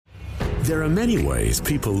There are many ways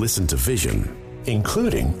people listen to Vision,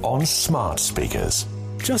 including on smart speakers.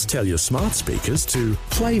 Just tell your smart speakers to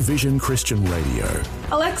play Vision Christian Radio.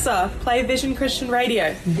 Alexa, play Vision Christian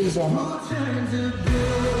Radio. Vision.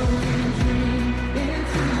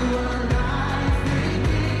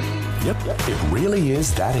 Yep, it really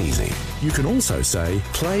is that easy. You can also say,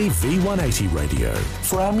 play V180 Radio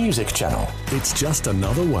for our music channel. It's just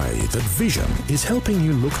another way that Vision is helping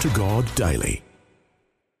you look to God daily.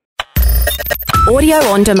 Audio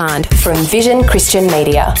on demand from Vision Christian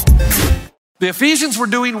Media. The Ephesians were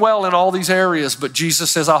doing well in all these areas, but Jesus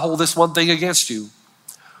says, I hold this one thing against you.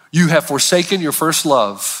 You have forsaken your first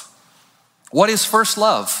love. What is first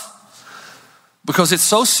love? Because it's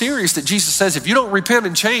so serious that Jesus says, if you don't repent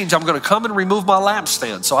and change, I'm going to come and remove my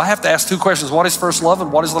lampstand. So I have to ask two questions. What is first love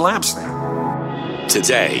and what is the lampstand?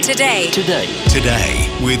 Today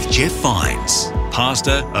with Jeff Vines,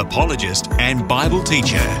 pastor, apologist, and Bible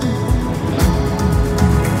teacher.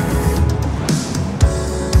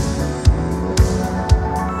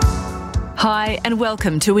 Hi, and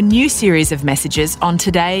welcome to a new series of messages on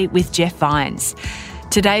Today with Jeff Vines.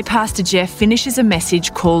 Today, Pastor Jeff finishes a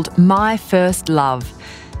message called My First Love.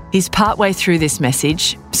 He's partway through this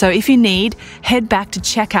message, so if you need, head back to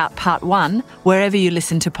check out part 1 wherever you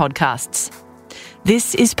listen to podcasts.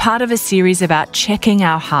 This is part of a series about checking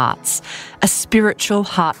our hearts, a spiritual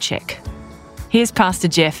heart check. Here's Pastor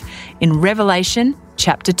Jeff in Revelation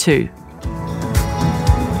chapter 2.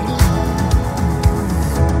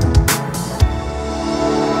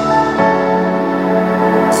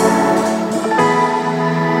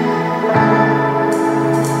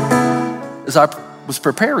 As I was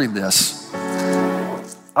preparing this,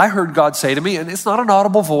 I heard God say to me, and it's not an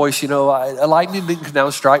audible voice, a lightning didn't come down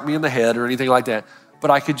and strike me in the head or anything like that,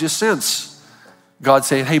 but I could just sense God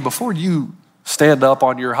saying, hey, before you stand up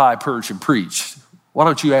on your high perch and preach, why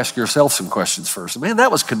don't you ask yourself some questions first? And man,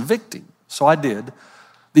 that was convicting. So I did.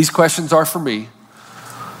 These questions are for me.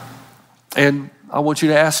 And I want you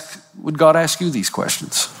to ask, would God ask you these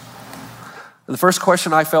questions? And the first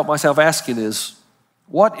question I felt myself asking is,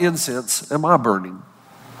 what incense am I burning?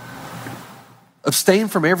 Abstain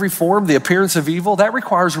from every form, the appearance of evil. That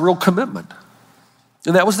requires real commitment.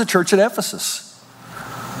 And that was the church at Ephesus.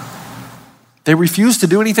 They refused to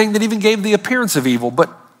do anything that even gave the appearance of evil. But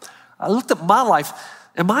I looked at my life.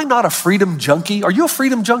 Am I not a freedom junkie? Are you a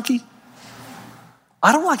freedom junkie?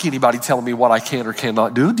 I don't like anybody telling me what I can or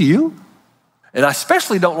cannot do. Do you? And I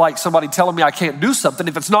especially don't like somebody telling me I can't do something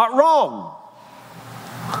if it's not wrong.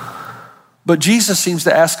 But Jesus seems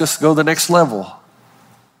to ask us to go the next level.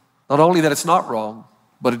 Not only that it's not wrong,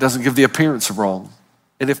 but it doesn't give the appearance of wrong.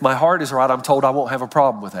 And if my heart is right, I'm told I won't have a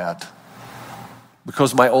problem with that.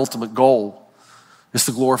 Because my ultimate goal is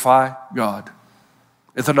to glorify God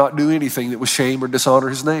and to not do anything that would shame or dishonor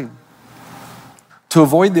his name. To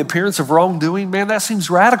avoid the appearance of wrongdoing, man, that seems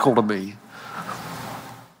radical to me.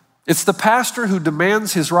 It's the pastor who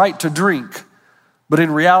demands his right to drink, but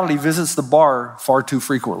in reality visits the bar far too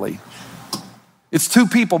frequently. It's two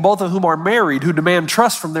people, both of whom are married, who demand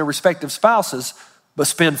trust from their respective spouses, but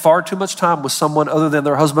spend far too much time with someone other than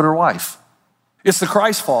their husband or wife. It's the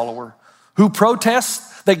Christ follower who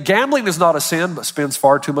protests that gambling is not a sin, but spends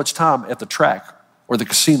far too much time at the track or the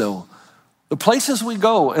casino. The places we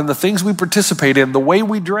go and the things we participate in, the way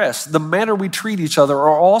we dress, the manner we treat each other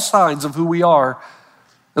are all signs of who we are,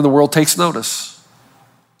 and the world takes notice.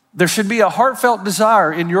 There should be a heartfelt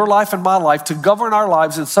desire in your life and my life to govern our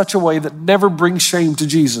lives in such a way that never brings shame to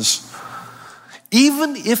Jesus.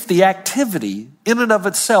 Even if the activity in and of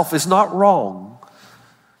itself is not wrong,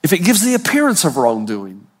 if it gives the appearance of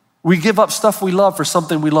wrongdoing, we give up stuff we love for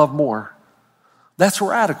something we love more. That's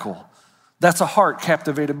radical. That's a heart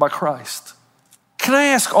captivated by Christ. Can I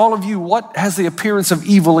ask all of you, what has the appearance of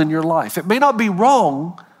evil in your life? It may not be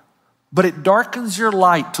wrong, but it darkens your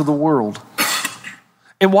light to the world.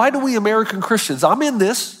 And why do we American Christians, I'm in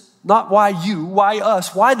this, not why you, why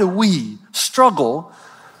us, why do we struggle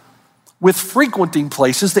with frequenting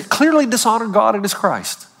places that clearly dishonor God and his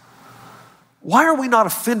Christ? Why are we not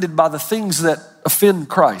offended by the things that offend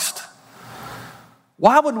Christ?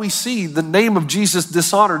 Why would we see the name of Jesus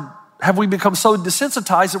dishonored? Have we become so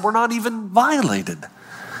desensitized that we're not even violated?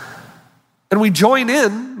 And we join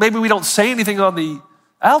in, maybe we don't say anything on the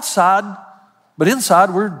outside, but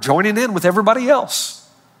inside we're joining in with everybody else.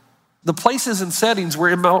 The places and settings where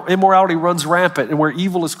immorality runs rampant and where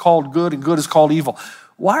evil is called good and good is called evil.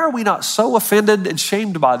 Why are we not so offended and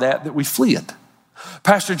shamed by that we flee it?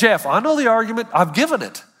 Pastor Jeff, I know the argument. I've given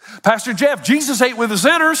it. Pastor Jeff, Jesus ate with the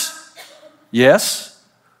sinners. Yes,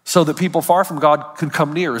 so that people far from God could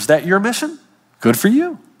come near. Is that your mission? Good for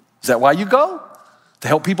you. Is that why you go? To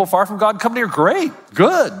help people far from God come near? Great,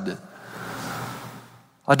 good.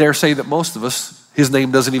 I dare say that most of us, his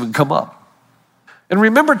name doesn't even come up. And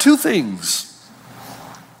remember two things.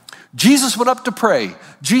 Jesus went up to pray.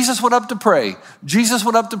 Jesus went up to pray. Jesus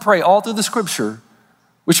went up to pray all through the scripture,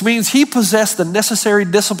 which means he possessed the necessary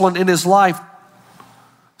discipline in his life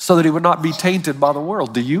so that he would not be tainted by the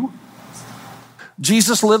world. Do you?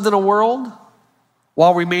 Jesus lived in a world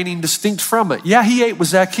while remaining distinct from it. Yeah, he ate with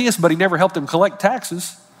Zacchaeus, but he never helped him collect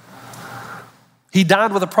taxes. He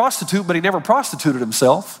dined with a prostitute, but he never prostituted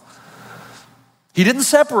himself. He didn't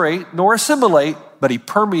separate nor assimilate, but he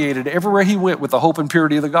permeated everywhere he went with the hope and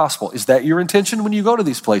purity of the gospel. Is that your intention when you go to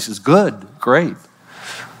these places? Good, great.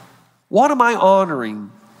 What am I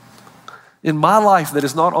honoring in my life that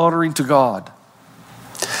is not honoring to God?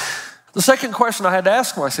 The second question I had to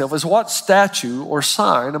ask myself is, what statue or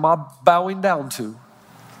sign am I bowing down to?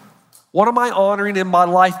 What am I honoring in my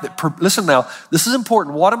life listen now, this is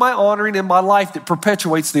important. What am I honoring in my life that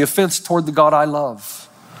perpetuates the offense toward the God I love?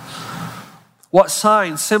 What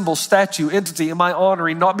sign, symbol, statue, entity am I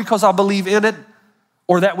honoring, not because I believe in it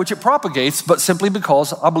or that which it propagates, but simply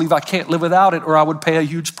because I believe I can't live without it or I would pay a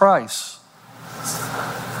huge price?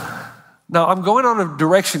 Now, I'm going on a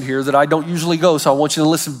direction here that I don't usually go, so I want you to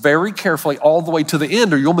listen very carefully all the way to the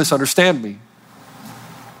end or you'll misunderstand me.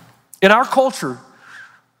 In our culture,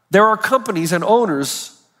 there are companies and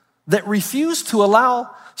owners that refuse to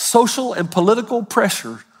allow social and political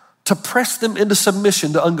pressure to press them into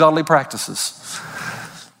submission to ungodly practices.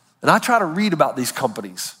 And I try to read about these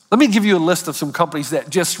companies. Let me give you a list of some companies that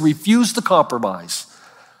just refuse to compromise.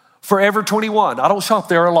 Forever 21, I don't shop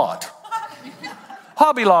there a lot.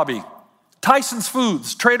 Hobby Lobby, Tyson's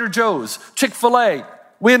Foods, Trader Joe's, Chick-fil-A,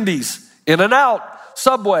 Wendy's, In-N-Out,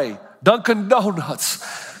 Subway, Dunkin' Donuts,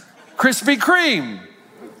 Krispy Kreme,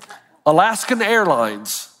 Alaskan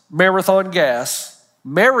Airlines, Marathon Gas,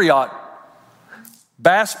 Marriott,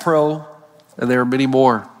 Bass Pro, and there are many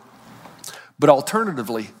more. But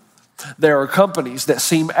alternatively, there are companies that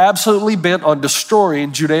seem absolutely bent on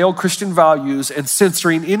destroying Judeo-Christian values and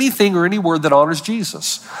censoring anything or any word that honors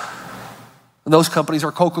Jesus. And those companies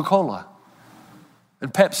are Coca-Cola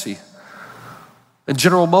and Pepsi and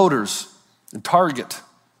General Motors and Target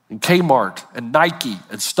and Kmart and Nike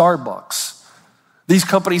and Starbucks. These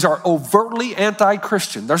companies are overtly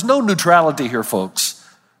anti-Christian. There's no neutrality here, folks.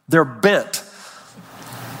 They're bent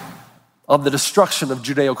on the destruction of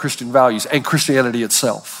Judeo-Christian values and Christianity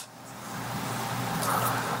itself.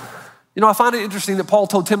 You know, I find it interesting that Paul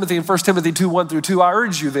told Timothy in 1 Timothy 2:1-2, I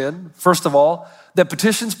urge you then, first of all, that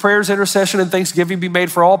petitions, prayers, intercession, and thanksgiving be made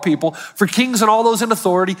for all people, for kings and all those in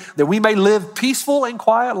authority, that we may live peaceful and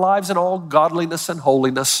quiet lives in all godliness and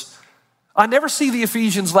holiness. I never see the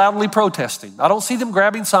Ephesians loudly protesting. I don't see them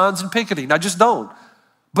grabbing signs and picketing. I just don't.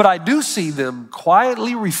 But I do see them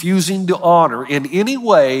quietly refusing to honor in any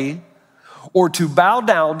way or to bow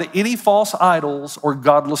down to any false idols or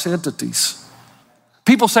godless entities.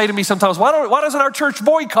 People say to me sometimes, why doesn't our church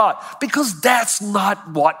boycott? Because that's not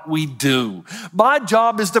what we do. My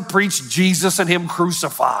job is to preach Jesus and him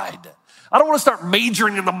crucified. I don't want to start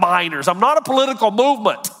majoring in the minors. I'm not a political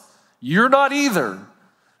movement. You're not either.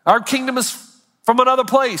 Our kingdom is from another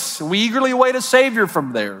place, and we eagerly await a Savior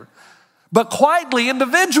from there. But quietly,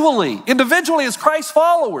 individually as Christ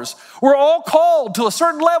followers, we're all called to a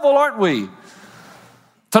certain level, aren't we?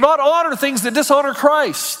 To not honor things that dishonor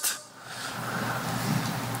Christ.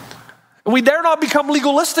 And we dare not become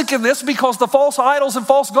legalistic in this because the false idols and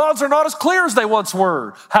false gods are not as clear as they once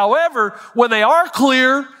were. However, when they are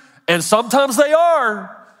clear, and sometimes they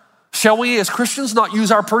are, shall we as Christians not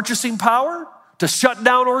use our purchasing power to shut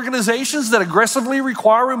down organizations that aggressively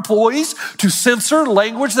require employees to censor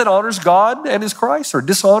language that honors God and his Christ or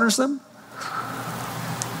dishonors them?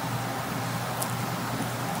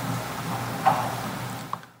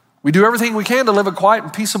 We do everything we can to live a quiet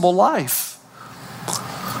and peaceable life.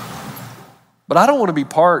 But I don't want to be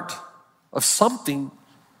part of something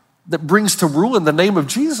that brings to ruin the name of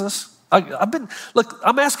Jesus.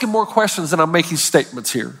 I'm asking more questions than I'm making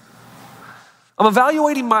statements here. I'm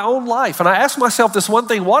evaluating my own life, and I ask myself this one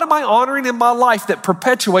thing: what am I honoring in my life that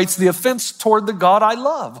perpetuates the offense toward the God I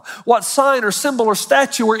love? What sign or symbol or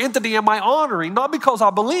statue or entity am I honoring, not because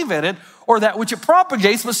I believe in it or that which it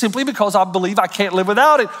propagates, but simply because I believe I can't live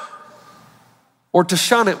without it, or to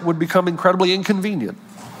shun it would become incredibly inconvenient?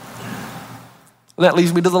 And that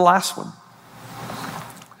leads me to the last one.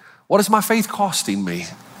 What is my faith costing me?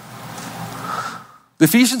 The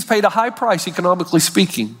Ephesians paid a high price, economically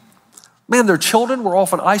speaking. Man, their children were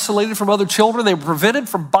often isolated from other children. They were prevented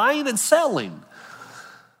from buying and selling.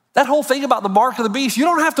 That whole thing about the mark of the beast, you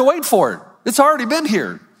don't have to wait for it. It's already been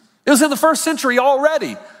here. It was in the first century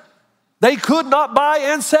already. They could not buy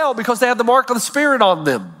and sell because they had the mark of the Spirit on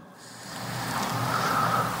them.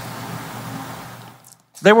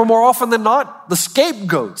 They were more often than not the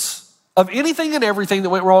scapegoats of anything and everything that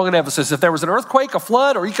went wrong in Ephesus. If there was an earthquake, a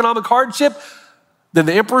flood, or economic hardship, then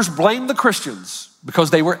the emperors blamed the Christians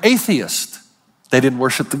because they were atheists. They didn't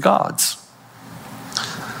worship the gods.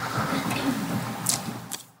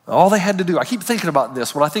 All they had to do, I keep thinking about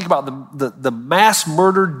this, when I think about the mass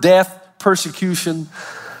murder, death, persecution,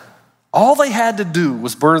 all they had to do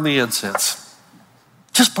was burn the incense.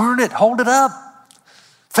 Just burn it, hold it up,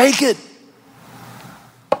 fake it.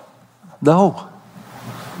 No.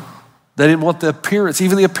 They didn't want the appearance,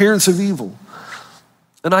 even the appearance of evil.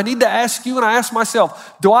 And I need to ask you and I ask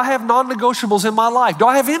myself, do I have non-negotiables in my life? Do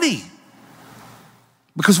I have any?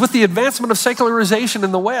 Because with the advancement of secularization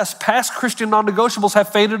in the West, past Christian non-negotiables have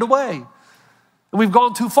faded away. And we've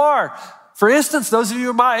gone too far. For instance, those of you who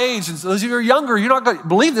are my age and those of you who are younger, you're not going to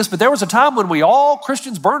believe this, but there was a time when we all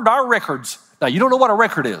Christians burned our records. Now, you don't know what a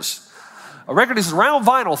record is. A record is a round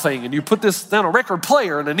vinyl thing, and you put this down a record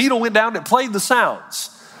player, and a needle went down and it played the sounds.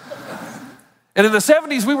 And in the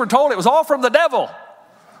 70s, we were told it was all from the devil.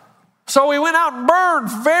 So we went out and burned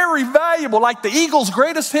very valuable, like the Eagles'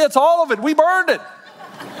 greatest hits, all of it. We burned it.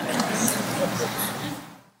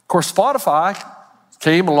 Of course, Spotify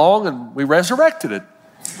came along and we resurrected it.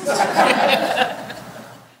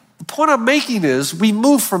 The point I'm making is we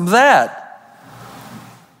moved from that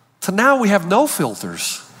to now we have no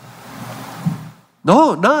filters.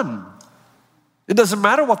 No, none. It doesn't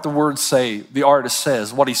matter what the words say, the artist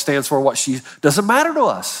says, what he stands for, what she, doesn't matter to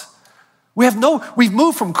us. We've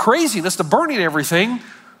moved from craziness to burning everything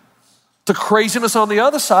to craziness on the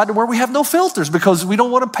other side to where we have no filters because we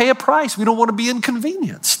don't want to pay a price. We don't want to be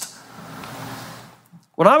inconvenienced.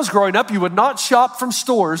 When I was growing up, you would not shop from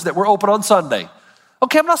stores that were open on Sunday.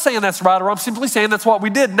 Okay, I'm not saying that's right or wrong. I'm simply saying that's what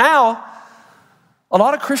we did. Now, a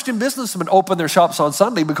lot of Christian businessmen open their shops on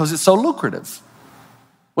Sunday because it's so lucrative.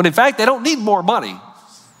 When in fact, they don't need more money.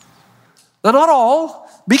 Now, not all.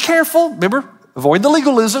 Be careful. Remember, avoid the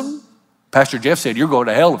legalism. Pastor Jeff said, you're going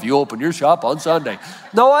to hell if you open your shop on Sunday.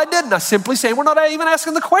 No, I didn't. I simply say we're not even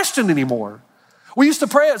asking the question anymore. We used to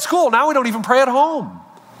pray at school. Now we don't even pray at home.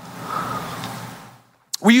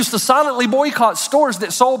 We used to silently boycott stores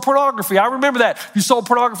that sold pornography. I remember that. If you sold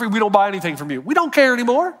pornography, we don't buy anything from you. We don't care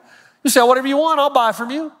anymore. You sell whatever you want, I'll buy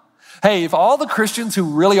from you. Hey, if all the Christians who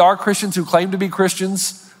really are Christians, who claim to be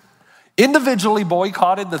Christians, individually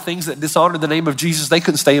boycotted the things that dishonored the name of Jesus, they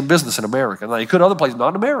couldn't stay in business in America. They could other places, not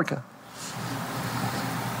in America.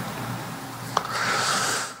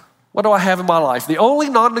 What do I have in my life? The only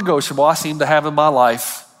non-negotiable I seem to have in my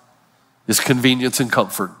life is convenience and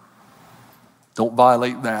comfort. Don't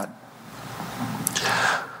violate that.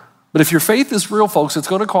 But if your faith is real, folks, it's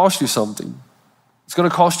going to cost you something. It's going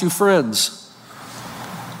to cost you friends.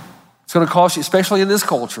 It's going to cost you, especially in this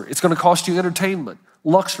culture, it's going to cost you entertainment,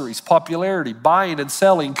 luxuries, popularity, buying and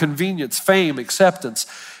selling, convenience, fame, acceptance.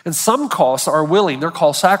 And some costs are willing. They're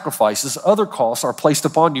called sacrifices. Other costs are placed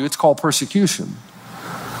upon you. It's called persecution.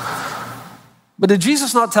 But did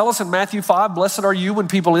Jesus not tell us in Matthew 5, blessed are you when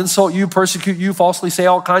people insult you, persecute you, falsely say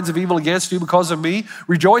all kinds of evil against you because of me?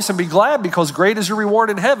 Rejoice and be glad because great is your reward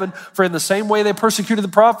in heaven, for in the same way they persecuted the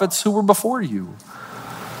prophets who were before you.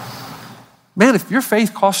 Man, if your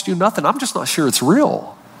faith costs you nothing, I'm just not sure it's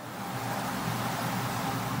real.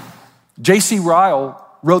 J.C. Ryle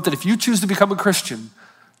wrote that if you choose to become a Christian,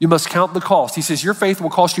 you must count the cost. He says your faith will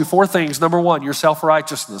cost you 4 things. Number 1, your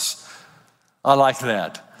self-righteousness. I like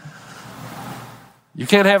that. You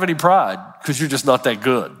can't have any pride because you're just not that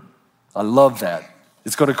good. I love that.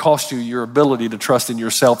 It's going to cost you your ability to trust in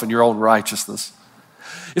yourself and your own righteousness.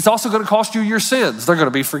 It's also going to cost you your sins. They're going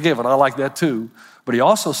to be forgiven. I like that too. But he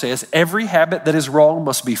also says every habit that is wrong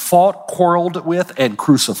must be fought, quarreled with, and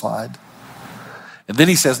crucified. And then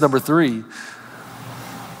he says, number 3,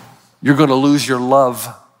 you're going to lose your love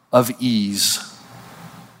of ease.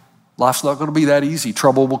 Life's not going to be that easy.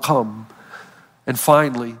 Trouble will come. And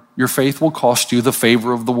finally, your faith will cost you the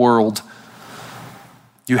favor of the world.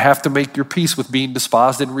 You have to make your peace with being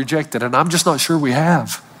despised and rejected, and I'm just not sure we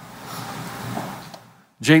have.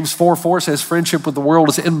 James 4:4 says, friendship with the world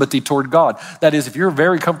is enmity toward God. That is, if you're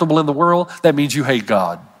very comfortable in the world, that means you hate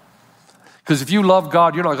God. Because if you love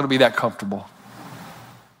God, you're not going to be that comfortable.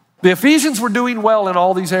 The Ephesians were doing well in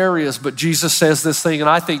all these areas, but Jesus says this thing, and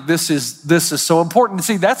I think this is so important.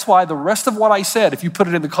 See, that's why the rest of what I said, if you put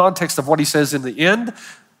it in the context of what he says in the end,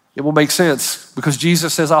 it will make sense. Because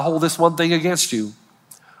Jesus says, I hold this one thing against you.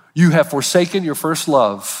 You have forsaken your first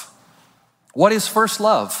love. What is first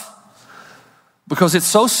love? Because it's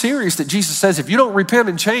so serious that Jesus says, if you don't repent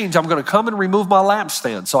and change, I'm going to come and remove my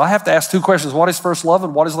lampstand. So I have to ask two questions. What is first love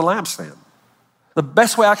and what is the lampstand? The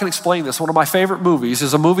best way I can explain this, one of my favorite movies,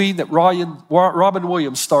 is a movie that Robin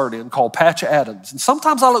Williams starred in called Patch Adams. And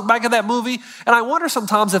sometimes I look back at that movie and I wonder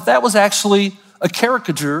sometimes if that was actually a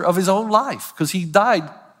caricature of his own life, because he died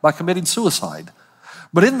by committing suicide.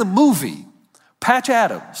 But in the movie, Patch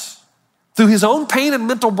Adams, through his own pain and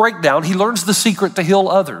mental breakdown, he learns the secret to heal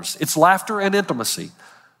others. It's laughter and intimacy.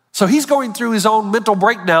 So he's going through his own mental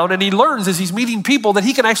breakdown, and he learns as he's meeting people that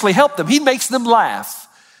he can actually help them. He makes them laugh.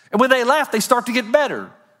 And when they laugh, they start to get better.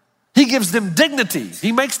 He gives them dignity.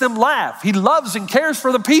 He makes them laugh. He loves and cares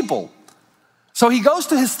for the people. So he goes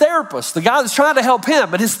to his therapist, the guy that's trying to help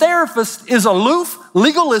him. And his therapist is aloof,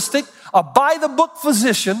 legalistic, a by-the-book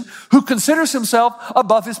physician who considers himself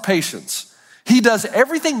above his patients. He does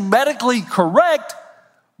everything medically correct,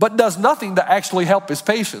 but does nothing to actually help his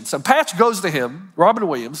patients. And Patch goes to him, Robin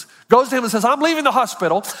Williams, goes to him and says, I'm leaving the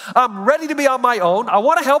hospital. I'm ready to be on my own. I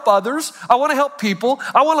want to help others. I want to help people.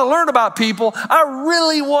 I want to learn about people. I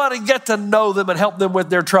really want to get to know them and help them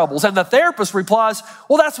with their troubles. And the therapist replies,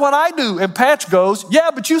 well, that's what I do. And Patch goes,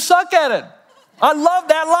 yeah, but you suck at it. I love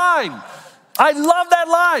that line. I love that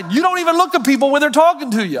line. You don't even look at people when they're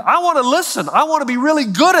talking to you. I want to listen. I want to be really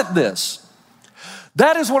good at this.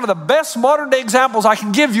 That is one of the best modern day examples I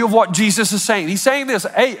can give you of what Jesus is saying. He's saying this,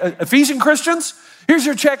 hey, Ephesian Christians, here's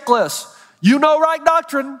your checklist. You know right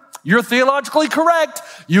doctrine. You're theologically correct.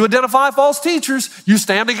 You identify false teachers. You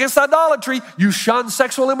stand against idolatry. You shun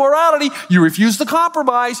sexual immorality. You refuse to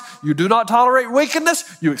compromise. You do not tolerate wickedness.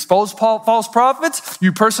 You expose false prophets.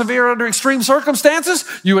 You persevere under extreme circumstances.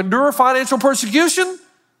 You endure financial persecution.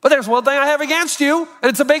 But there's one thing I have against you, and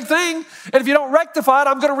it's a big thing. And if you don't rectify it,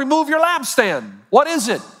 I'm going to remove your lampstand. What is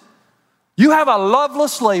it? You have a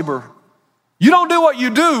loveless labor. You don't do what you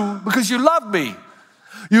do because you love me.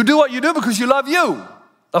 You do what you do because you love you.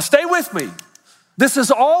 Now stay with me. This is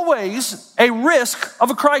always a risk of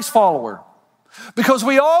a Christ follower, because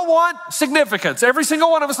we all want significance. Every single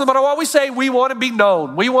one of us, no matter what we say, we want to be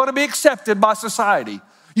known. We want to be accepted by society.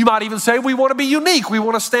 You might even say we want to be unique. We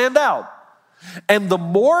want to stand out. And the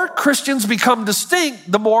more Christians become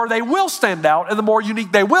distinct, the more they will stand out and the more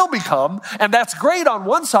unique they will become. And that's great on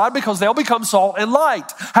one side because they'll become salt and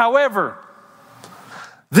light. However,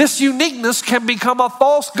 this uniqueness can become a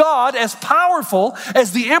false god as powerful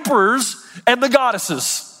as the emperors and the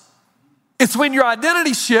goddesses. It's when your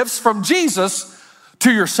identity shifts from Jesus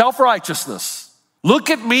to your self-righteousness.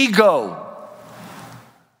 Look at me go.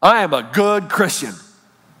 I am a good Christian.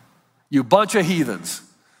 You bunch of heathens,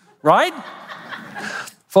 right?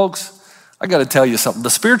 Folks, I got to tell you something. The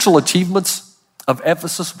spiritual achievements of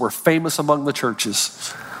Ephesus were famous among the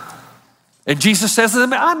churches. And Jesus says to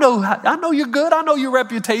them, I know you're good. I know your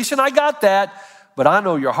reputation. I got that. But I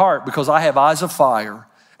know your heart because I have eyes of fire.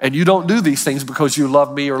 And you don't do these things because you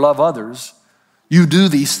love me or love others. You do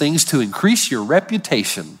these things to increase your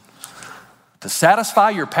reputation, to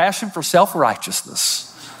satisfy your passion for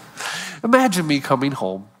self-righteousness. Imagine me coming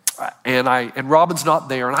home and Robin's not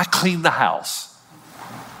there and I clean the house.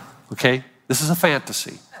 Okay, this is a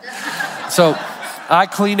fantasy. So I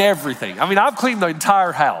clean everything. I mean, I've cleaned the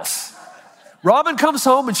entire house. Robin comes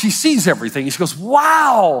home and she sees everything. And she goes,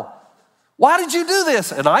 wow, why did you do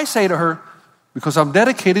this? And I say to her, because I'm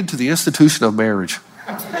dedicated to the institution of marriage.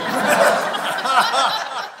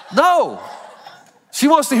 No. She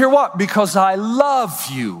wants to hear what? Because I love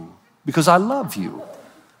you. Because I love you.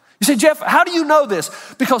 You say, Jeff, how do you know this?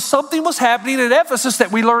 Because something was happening in Ephesus that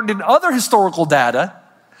we learned in other historical data.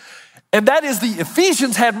 And that is the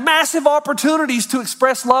Ephesians had massive opportunities to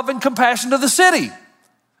express love and compassion to the city.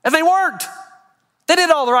 And they weren't. They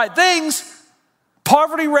did all the right things.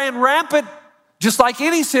 Poverty ran rampant, just like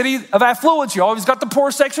any city of affluence. You always got the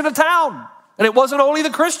poor section of town. And it wasn't only the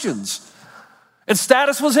Christians. And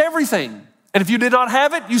status was everything. And if you did not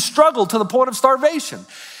have it, you struggled to the point of starvation.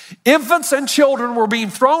 Infants and children were being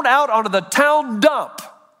thrown out onto the town dump,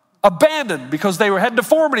 abandoned because they had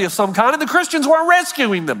deformity of some kind, and the Christians weren't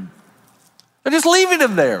rescuing them. They're just leaving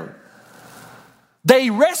them there.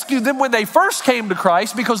 They rescued them when they first came to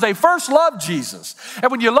Christ because they first loved Jesus.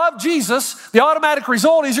 And when you love Jesus, the automatic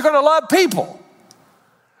result is you're going to love people.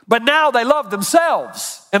 But now they love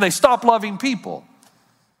themselves and they stop loving people.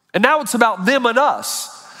 And now it's about them and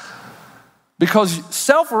us. Because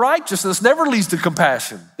self-righteousness never leads to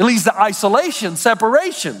compassion. It leads to isolation,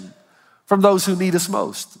 separation from those who need us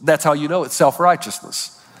most. That's how you know it's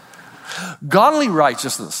self-righteousness. Godly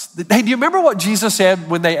righteousness. Hey, do you remember what Jesus said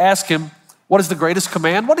when they asked him, what is the greatest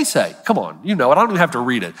command? What did he say? Come on, you know it. I don't even have to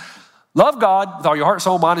read it. Love God with all your heart,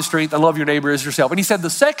 soul, mind, and strength, and love your neighbor as yourself. And he said the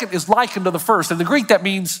second is likened to the first. In the Greek, that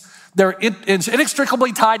means they're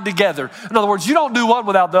inextricably tied together. In other words, you don't do one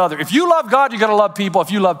without the other. If you love God, you're going to love people.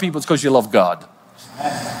 If you love people, it's because you love God.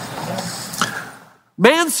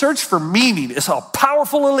 Man's search for meaning is a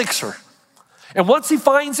powerful elixir. And once he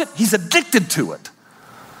finds it, he's addicted to it.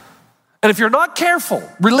 And if you're not careful,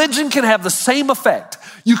 religion can have the same effect.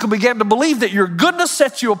 You can begin to believe that your goodness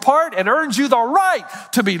sets you apart and earns you the right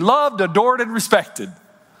to be loved, adored, and respected.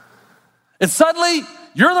 And suddenly,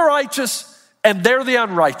 you're the righteous and they're the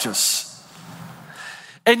unrighteous.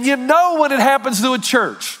 And you know when it happens to a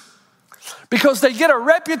church because they get a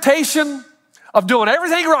reputation of doing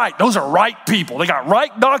everything right. Those are right people. They got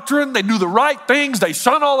right doctrine. They do the right things. They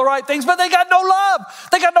shun all the right things, but they got no love.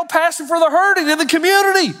 They got no passion for the hurting in the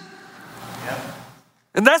community.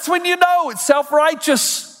 And that's when you know it's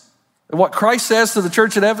self-righteous. And what Christ says to the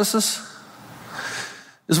church at Ephesus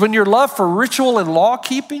is when your love for ritual and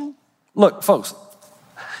law-keeping, look, folks,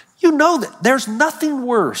 you know that there's nothing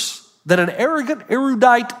worse than an arrogant,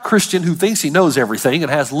 erudite Christian who thinks he knows everything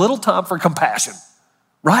and has little time for compassion,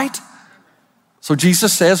 right? So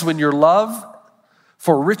Jesus says when your love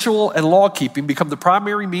for ritual and law-keeping become the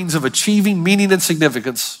primary means of achieving meaning and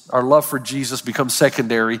significance, our love for Jesus becomes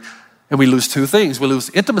secondary, and we lose two things. We lose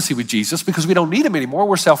intimacy with Jesus because we don't need him anymore.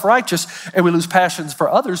 We're self-righteous, and we lose passions for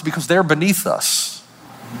others because they're beneath us.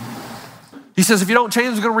 He says, if you don't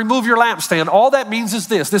change, we're going to remove your lampstand. All that means is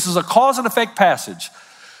this. This is a cause and effect passage.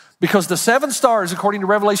 Because the 7 stars, according to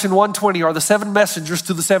Revelation 1:20, are the 7 messengers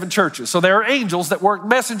to the 7 churches. So there are angels that work,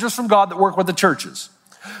 messengers from God that work with the churches.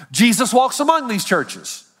 Jesus walks among these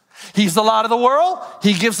churches. He's the light of the world.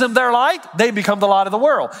 He gives them their light. They become the light of the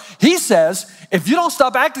world. He says, if you don't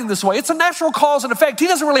stop acting this way, it's a natural cause and effect. He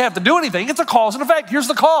doesn't really have to do anything. It's a cause and effect. Here's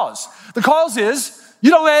the cause. The cause is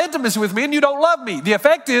you don't have intimacy with me and you don't love me. The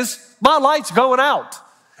effect is my light's going out.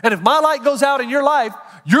 And if my light goes out in your life,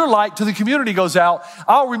 your light to the community goes out.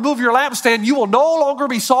 I'll remove your lampstand. You will no longer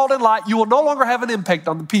be salt and light. You will no longer have an impact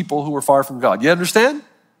on the people who are far from God. You understand?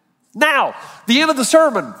 Now, the end of the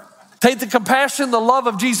sermon. Take the compassion, the love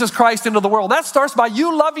of Jesus Christ into the world. That starts by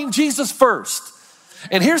you loving Jesus first.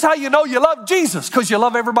 And here's how you know you love Jesus, because you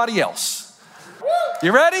love everybody else.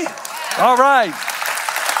 You ready? All right.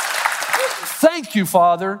 Thank you,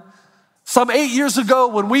 Father. Some 8 years ago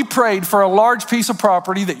when we prayed for a large piece of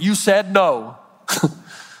property that you said no,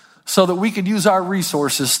 so that we could use our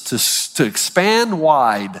resources to expand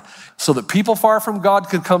wide so that people far from God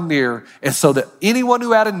could come near and so that anyone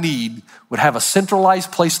who had a need would have a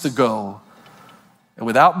centralized place to go. And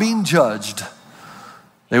without being judged,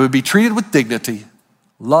 they would be treated with dignity,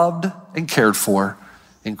 loved and cared for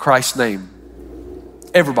in Christ's name.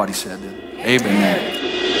 Everybody said it. Amen.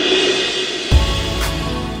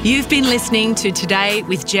 You've been listening to Today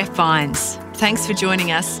with Jeff Vines. Thanks for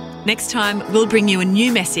joining us. Next time, we'll bring you a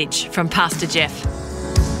new message from Pastor Jeff.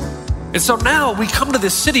 And so now we come to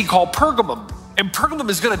this city called Pergamum. And Pergamum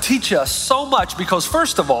is going to teach us so much because,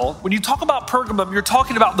 first of all, when you talk about Pergamum, you're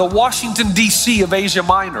talking about the Washington, D.C. of Asia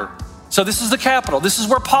Minor. So this is the capital. This is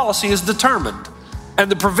where policy is determined.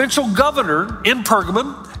 And the provincial governor in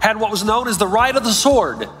Pergamum had what was known as the right of the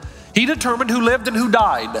sword. He determined who lived and who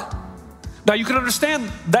died. Now you can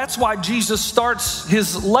understand that's why Jesus starts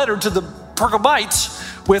his letter to the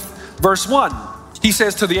Pergamites with verse 1. He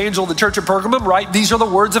says to the angel of the church of Pergamum, right, these are the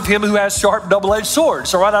words of him who has sharp double-edged sword.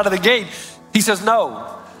 So right out of the gate, he says,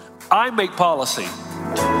 no, I make policy.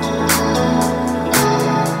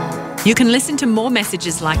 You can listen to more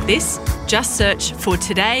messages like this. Just search for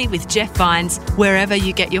Today with Jeff Vines wherever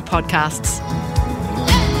you get your podcasts.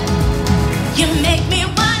 You make me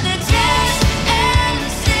wanna dance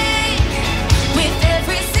and sing with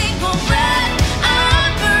every single breath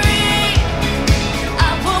I breathe.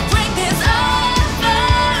 I will bring this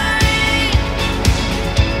offering.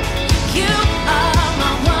 You are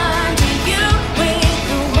my wonder. You with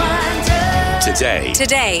the wonder.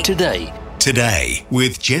 Today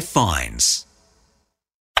with Jeff Vines.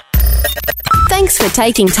 Thanks for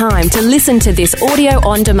taking time to listen to this audio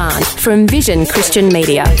on demand from Vision Christian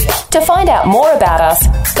Media. To find out more about us,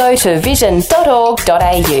 go to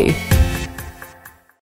vision.org.au.